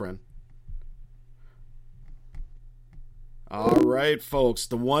care, my friend. All right, folks,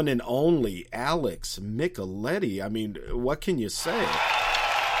 the one and only Alex Micheletti. I mean, what can you say?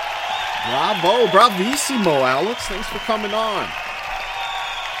 Bravo, bravissimo, Alex. Thanks for coming on.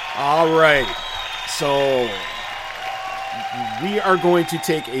 All right, so we are going to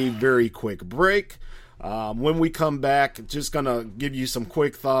take a very quick break. When we come back, just going to give you some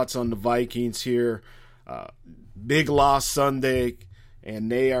quick thoughts on the Vikings here. Big loss Sunday,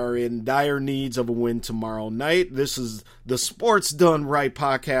 and they are in dire needs of a win tomorrow night. This is the Sports Done Right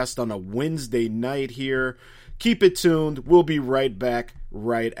podcast on a Wednesday night here. Keep it tuned. We'll be right back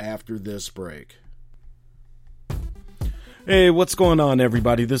right after this break. Hey, what's going on,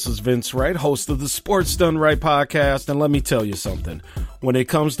 everybody? This is Vince Wright, host of the Sports Done Right podcast, and let me tell you something. When it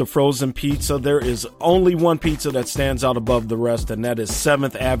comes to frozen pizza, there is only one pizza that stands out above the rest, and that is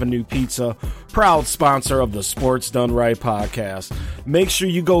 7th Avenue Pizza, proud sponsor of the Sports Done Right podcast. Make sure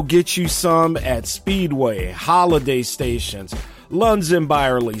you go get you some at Speedway, Holiday Stations, Lunds and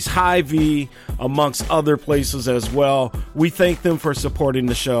Byerly's, Hy-Vee, amongst other places as well. We thank them for supporting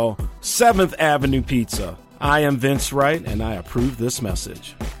the show. 7th Avenue Pizza. I am Vince Wright, and I approve this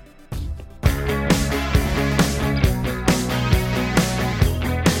message.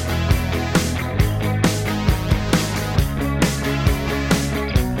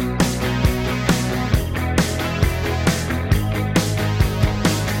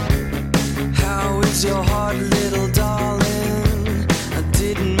 How is your heart, little darling? I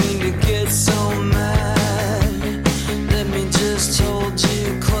didn't mean to get so mad. Let me just hold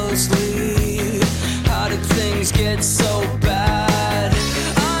you closely. How did things get so bad?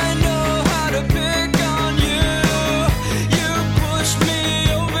 I know how to pick on you. You pushed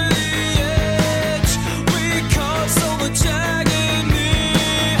me over the edge. We caused so much agony.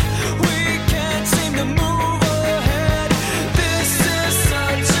 We can't seem to move ahead. This is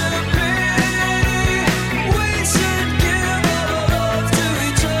such a pity. We should give our love to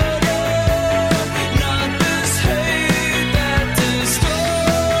each other, not this hate that destroys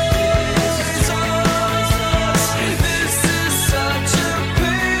us. This is such a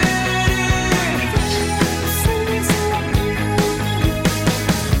pity.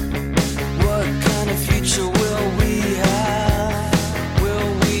 What kind of future will we have?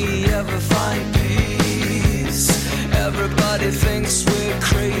 Will we ever find peace? Everybody thinks we're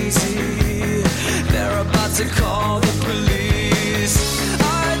crazy. They're about to call the police.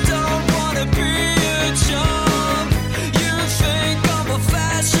 I don't wanna be a chump. You think I'm a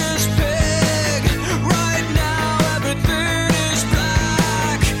fascist pig. Right now everything is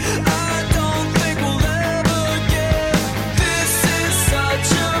black. I don't think we'll ever get. This is such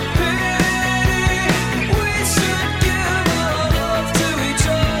a pity. We should give our love to each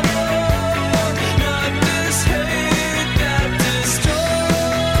other, not this hate that destroys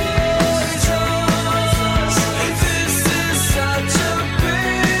us. This is such a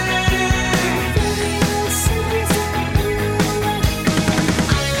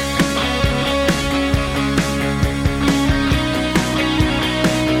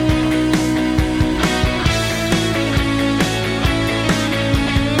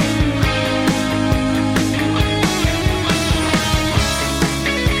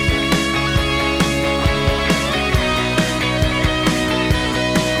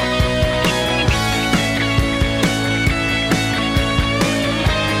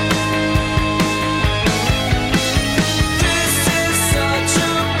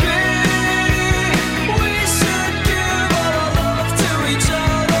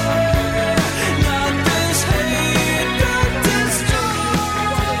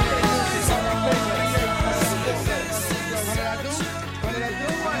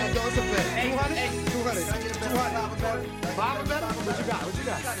What you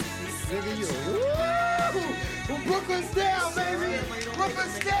got? Nigga, you. Woo! Brooklyn's down, baby.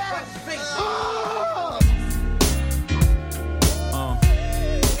 Brooklyn's down. Oh!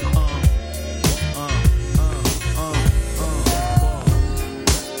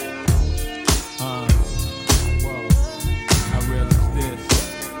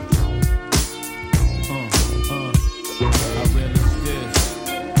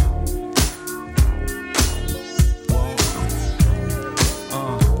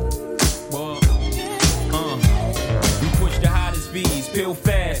 Peel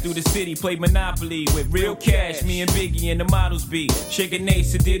fast through the city, play Monopoly with real cash. Me and Biggie and the models be shaking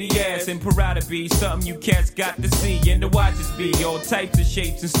Ace and Diddy ass and Parada be something you cats got to see and the watches be all types of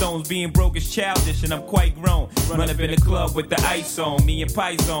shapes and stones. Being broke is childish and I'm quite grown. Run up in the club with the ice on, me and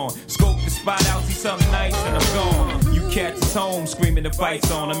Pies on. Scope the spot out, see something nice and I'm gone. You cats is home screaming the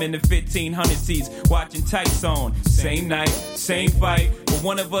fights on. I'm in the 1500 seats watching tights on. Same night, same fight. But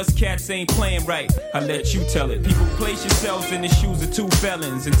one of us cats ain't playing right. I let you tell it. People, place yourselves in the shoes of two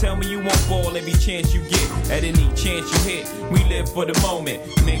felons and tell me you won't fall every chance you get. At any chance you hit, we live for the moment.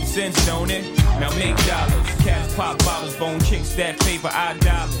 Makes sense, don't it? Now make dollars. Cats pop bottles, bone chicks that favor our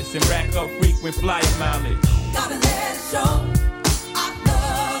dollars and rack up frequent flyer mileage. Gotta let it show. I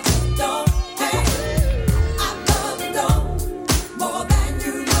love it, don't hate. I love it, don't more than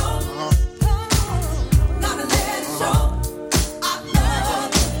you know. Gotta let it show. I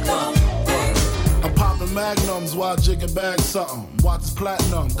love it, don't hate. I'm popping magnums while jigging back something. Watch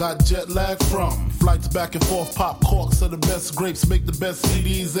platinum, got jet lag from flights back and forth. Pop corks are the best grapes, make the best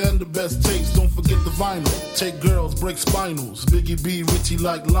CDs and the best tapes. Don't forget the vinyl. Take girls, break spinals. Biggie B, Richie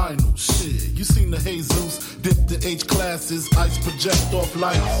like Lionel. Shit, you seen the Jesus? Dip the H classes, ice project off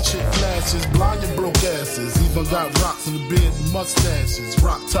lights. Chick flashes, blind and broke asses. Even got rocks in the beard and mustaches.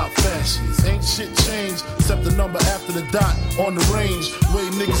 Rock top fashions. Ain't shit changed except the number after the dot on the range. Way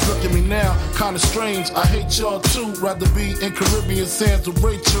niggas look at me now, kinda strange. I hate y'all too. Rather be in Caribbean sands with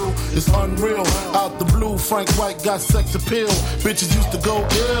Rachel. It's unreal. Out the blue, Frank White got sex appeal. Bitches used to go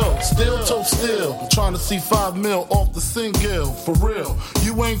ill. Still toe still. Trying to see 5 mil off the single. For real.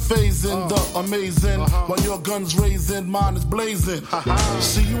 You ain't phasing the amazing. While your gun's raising, mine is blazing.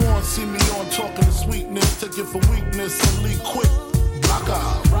 See you on, see me on, talking to sweetness. Take it for weakness and leave quick.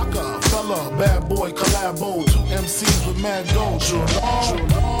 Rocker, fella, bad boy, collabo. 2 MCs with mad dough.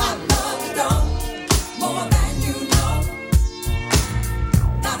 I love it, don't more than you know.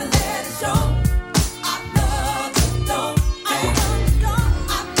 Gotta let it show. I love it, don't hate.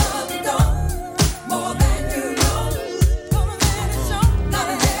 I love it, don't more than you know. Gonna let it show.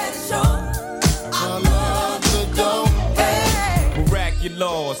 Gotta let it show. I love it, don't hate.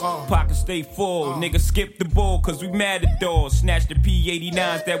 Miraculous, pockets stay full. Niggas skip the ball cause we mad at doors. Snatch the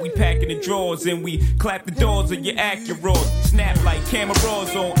P89s that we pack in the drawers and we clap the doors of your Acuras. Snap like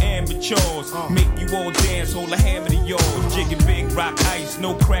cameras on amateurs. Make you all dance, hold a hammer to yours. Jigging big rock ice,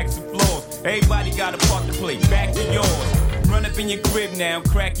 no cracks and flaws. Everybody got a part to play, back to yours. Run up in your crib now,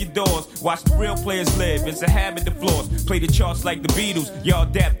 crack your doors. Watch the real players live, it's a habit to floss. Play the charts like the Beatles, y'all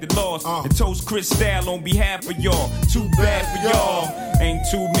adapted lost. And toast Chris Style on behalf of y'all. Too bad for y'all, ain't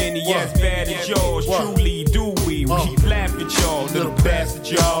too many as bad as yours. Truly do we laugh at y'all, little bastard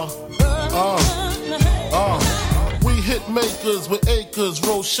y'all. We hit makers with acres,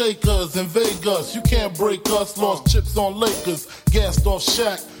 roll shakers in Vegas. You can't break us, lost chips on Lakers. Gassed off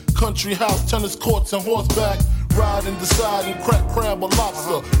Shaq, country house, tennis courts and horseback. Ride and decide and crack crab or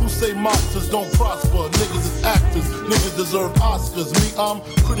lobster. Who say monsters don't prosper? Niggas is actors, niggas deserve Oscars. Me, I'm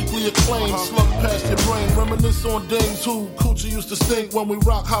critically acclaimed, slug past your brain. Reminisce on dames who coochie used to stink when we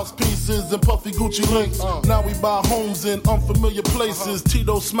rock house pieces and puffy Gucci links. Now we buy homes in unfamiliar places.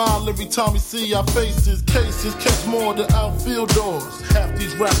 Tito smile every time we see our faces. Cases catch more than outfield doors. Half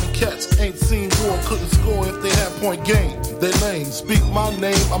these rapping cats ain't seen war, couldn't score if they had point game. They lame, speak my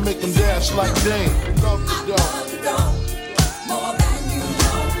name, I make them dash like Dame. Love the dog. More than you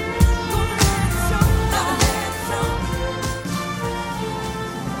know. Gotta let it show.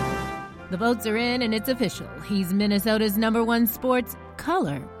 The votes are in and it's official. He's Minnesota's #1 sports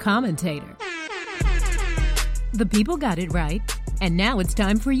color commentator. The people got it right, and now it's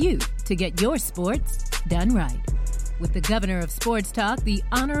time for you to get your sports done right. With the governor of sports talk, the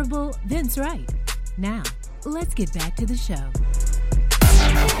Honorable Vince Wright. Now, let's get back to the show.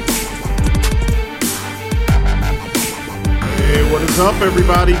 Hey, what is up,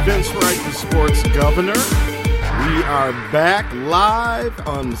 everybody? Vince Wright, the sports governor. We are back live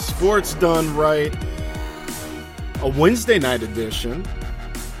on Sports Done Right, a Wednesday night edition,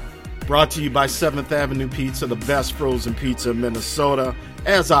 brought to you by 7th Avenue Pizza, the best frozen pizza in Minnesota.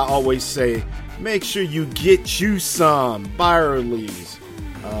 As I always say, make sure you get you some Byerly's,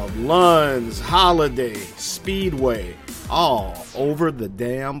 Lunds, Holiday, Speedway, all over the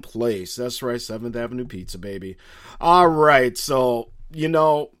damn place. That's right, 7th Avenue Pizza, baby. All right, so,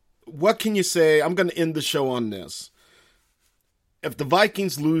 what can you say? I'm going to end the show on this. If the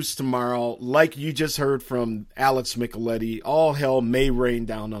Vikings lose tomorrow, like you just heard from Alex Micheletti, all hell may rain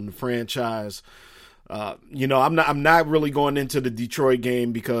down on the franchise. I'm not really going into the Detroit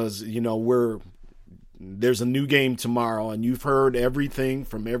game because, there's a new game tomorrow, and you've heard everything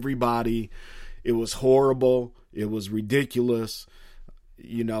from everybody. It was horrible. It was ridiculous.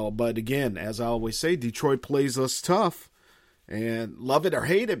 But again, as I always say, Detroit plays us tough. And love it or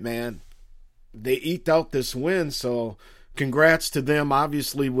hate it, man, they eked out this win. So congrats to them.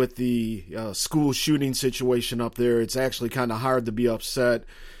 Obviously, with the school shooting situation up there, it's actually kind of hard to be upset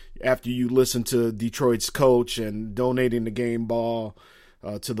after you listen to Detroit's coach and donating the game ball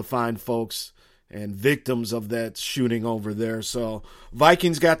to the fine folks and victims of that shooting over there. So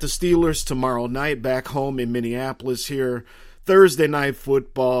Vikings got the Steelers tomorrow night back home in Minneapolis here. Thursday night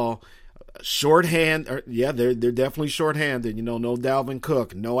football. They're definitely shorthanded. No Dalvin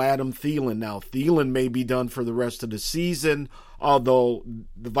Cook, no Adam Thielen. Now, Thielen may be done for the rest of the season, although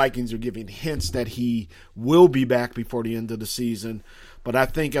the Vikings are giving hints that he will be back before the end of the season. But I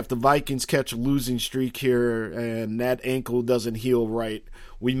think if the Vikings catch a losing streak here and that ankle doesn't heal right,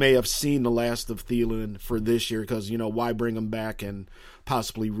 we may have seen the last of Thielen for this year because, why bring him back and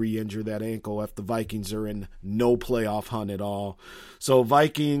possibly re-injure that ankle if the Vikings are in no playoff hunt at all. So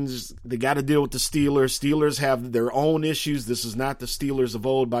Vikings, they got to deal with the Steelers. Steelers have their own issues. This is not the Steelers of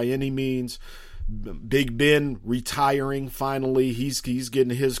old by any means. Big Ben retiring finally. He's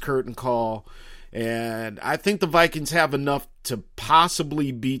getting his curtain call. And I think the Vikings have enough to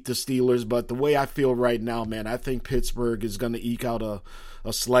possibly beat the Steelers, but the way I feel right now, man, I think Pittsburgh is going to ek out a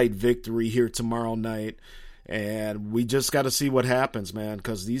slight victory here tomorrow night. And we just got to see what happens, man,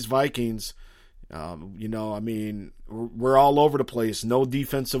 because these Vikings, we're all over the place. No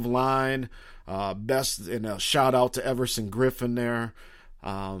defensive line. Best, and a shout out to Everson Griffin there.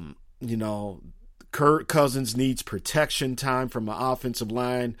 Kirk Cousins needs protection time from an offensive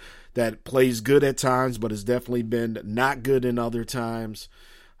line that plays good at times, but has definitely been not good in other times.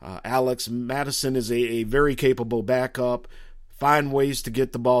 Alex Madison is a very capable backup. Find ways to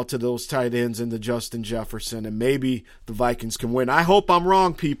get the ball to those tight ends and to Justin Jefferson, and maybe the Vikings can win. I hope I'm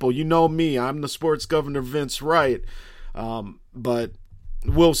wrong, people. You know me. I'm the sports governor, Vince Wright. But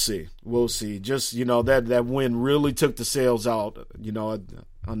we'll see. We'll see. Just, that win really took the sails out,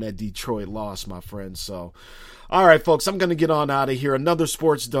 on that Detroit loss, my friends. So, all right, folks, I'm going to get on out of here. Another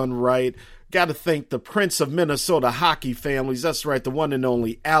Sports Done Right. Got to thank the Prince of Minnesota hockey families. That's right, the one and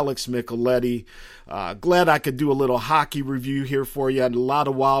only Alex Micheletti. Glad I could do a little hockey review here for you. I had a lot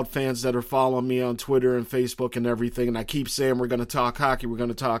of Wild fans that are following me on Twitter and Facebook and everything, and I keep saying we're going to talk hockey, we're going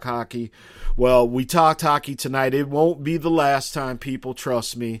to talk hockey. Well, we talked hockey tonight. It won't be the last time, people,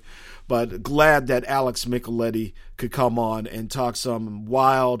 trust me. But glad that Alex Micheletti could come on and talk some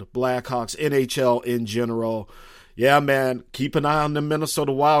Wild, Blackhawks, NHL in general. Yeah, man, keep an eye on the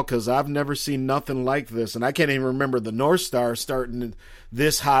Minnesota Wild because I've never seen nothing like this. And I can't even remember the North Star starting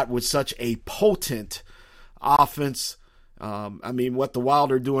this hot with such a potent offense. What the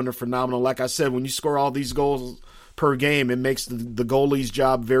Wild are doing are phenomenal. Like I said, when you score all these goals per game, it makes the goalie's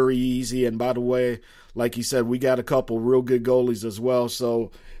job very easy. And by the way, like you said, we got a couple real good goalies as well.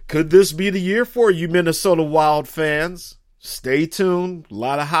 So could this be the year for you Minnesota Wild fans? Stay tuned. A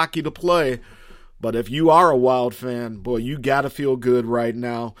lot of hockey to play. But if you are a Wild fan, boy, you got to feel good right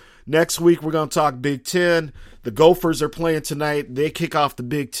now. Next week, we're going to talk Big Ten. The Gophers are playing tonight. They kick off the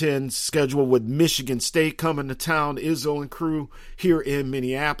Big Ten schedule with Michigan State coming to town. Izzo and crew here in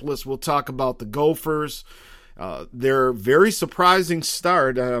Minneapolis. We'll talk about the Gophers. Their very surprising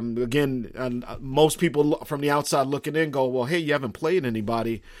start. Most people from the outside looking in go, well, hey, you haven't played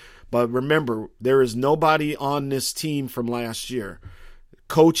anybody. But remember, there is nobody on this team from last year.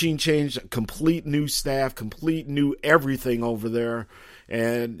 Coaching change, complete new staff, complete new everything over there.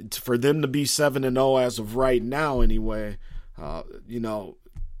 And for them to be 7-0 as of right now anyway,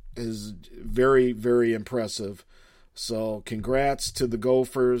 is very, very impressive. So congrats to the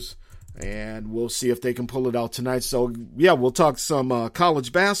Gophers, and we'll see if they can pull it out tonight. So, yeah, we'll talk some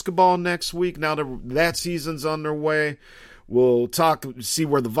college basketball next week now that season's underway. We'll see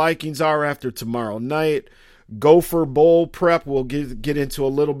where the Vikings are after tomorrow night. Gopher Bowl prep, we'll get into a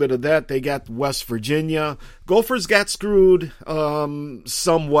little bit of that. They got West Virginia. Gophers got screwed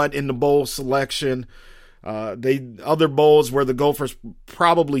somewhat in the bowl selection. Other bowls where the Gophers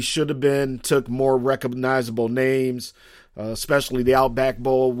probably should have been took more recognizable names. especially the Outback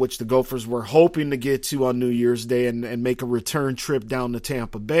Bowl, which the Gophers were hoping to get to on New Year's Day and make a return trip down to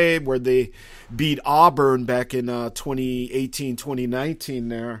Tampa Bay, where they beat Auburn back in 2018, 2019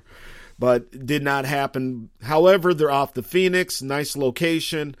 there, but did not happen. However, they're off to Phoenix, nice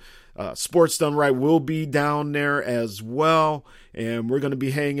location. Sports Done Right will be down there as well, and we're going to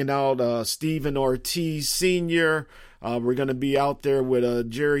be hanging out. Stephen Ortiz Sr., we're going to be out there with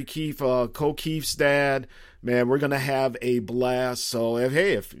Jerry Keefe, Cole Keefe's dad. Man, we're going to have a blast. So,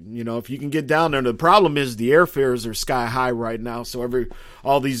 if you can get down there, the problem is the airfares are sky high right now. So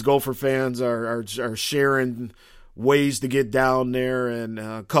all these Gopher fans are sharing ways to get down there, and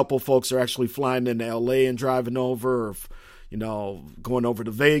a couple folks are actually flying into LA and driving over, or going over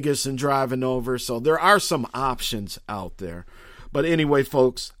to Vegas and driving over. So there are some options out there. But anyway,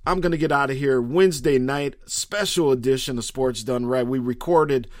 folks, I'm going to get out of here. Wednesday night, special edition of Sports Done Right. We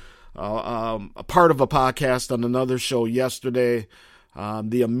recorded a part of a podcast on another show yesterday,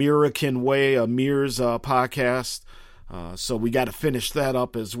 the American Way, Amir's podcast. So we got to finish that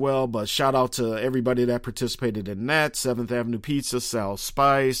up as well. But shout out to everybody that participated in that. 7th Avenue Pizza, Sal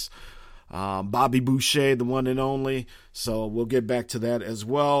Spice, Bobby Boucher, the one and only. So we'll get back to that as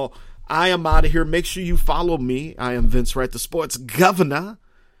well. I am out of here. Make sure you follow me. I am Vince Wright, the sports governor,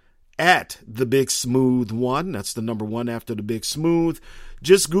 at the Big Smooth One. That's the number 1 after the Big Smooth.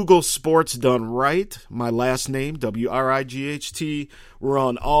 Just Google Sports Done Right. My last name, WRIGHT. We're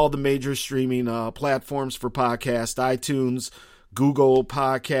on all the major streaming platforms for podcasts, iTunes, Google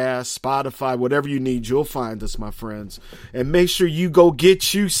Podcasts, Spotify, whatever you need, you'll find us, my friends. And make sure you go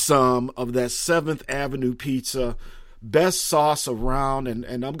get you some of that 7th Avenue Pizza. Best sauce around,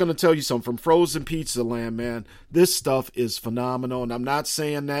 and I'm going to tell you something, from Frozen Pizza Land, man, this stuff is phenomenal, and I'm not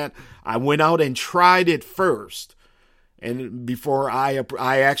saying that. I went out and tried it first, and before I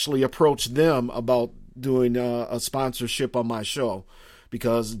actually approached them about doing a sponsorship on my show,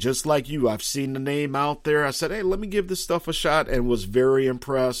 because just like you, I've seen the name out there. I said, hey, let me give this stuff a shot, and was very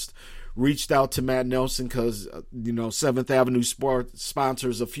impressed. Reached out to Matt Nelson because, 7th Avenue Sports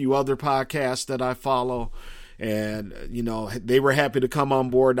sponsors a few other podcasts that I follow. And, they were happy to come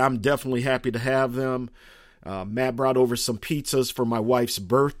on board. I'm definitely happy to have them. Matt brought over some pizzas for my wife's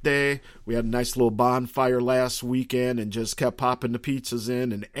birthday. We had a nice little bonfire last weekend and just kept popping the pizzas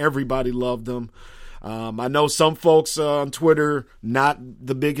in, and everybody loved them. I know some folks on Twitter, not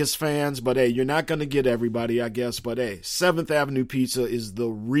the biggest fans, but hey, you're not going to get everybody, I guess. But hey, 7th Avenue Pizza is the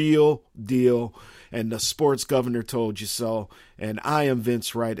real deal. And the sports governor told you so. And I am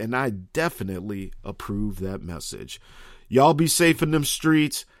Vince Wright, and I definitely approve that message. Y'all be safe in them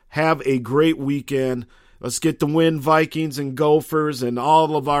streets. Have a great weekend. Let's get the win, Vikings and Gophers and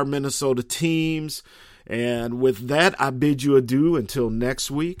all of our Minnesota teams. And with that, I bid you adieu until next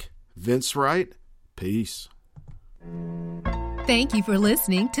week. Vince Wright, peace. Thank you for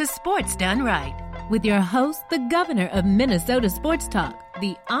listening to Sports Done Right with your host, the governor of Minnesota Sports Talk,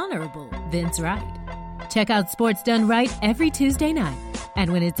 the Honorable Vince Wright. Check out Sports Done Right every Tuesday night.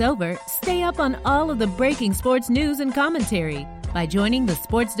 And when it's over, stay up on all of the breaking sports news and commentary by joining the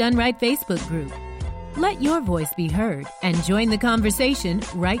Sports Done Right Facebook group. Let your voice be heard and join the conversation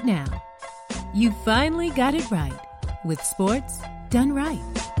right now. You finally got it right with Sports Done Right.